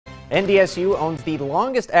NDSU owns the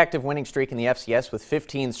longest active winning streak in the FCS with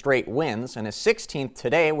 15 straight wins, and a 16th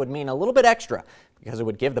today would mean a little bit extra because it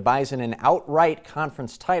would give the Bison an outright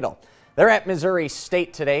conference title. They're at Missouri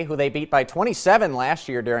State today, who they beat by 27 last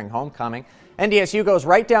year during homecoming. NDSU goes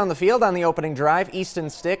right down the field on the opening drive. Easton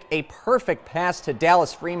Stick, a perfect pass to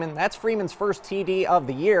Dallas Freeman. That's Freeman's first TD of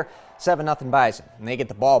the year. 7-0 Bison. And they get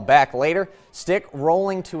the ball back later. Stick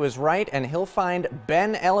rolling to his right, and he'll find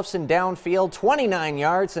Ben Ellefson downfield, 29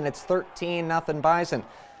 yards, and it's 13-0 Bison.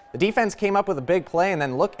 The defense came up with a big play, and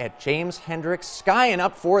then look at James Hendricks skying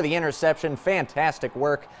up for the interception. Fantastic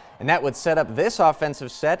work. And that would set up this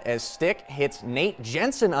offensive set as Stick hits Nate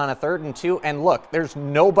Jensen on a 3rd and 2. And look, there's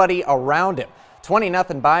nobody around him.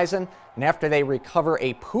 20-0 Bison. And after they recover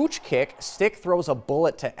a pooch kick, Stick throws a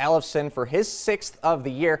bullet to Ellefson for his 6th of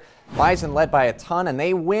the year. Bison led by a ton, and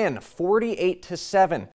they win 48-7.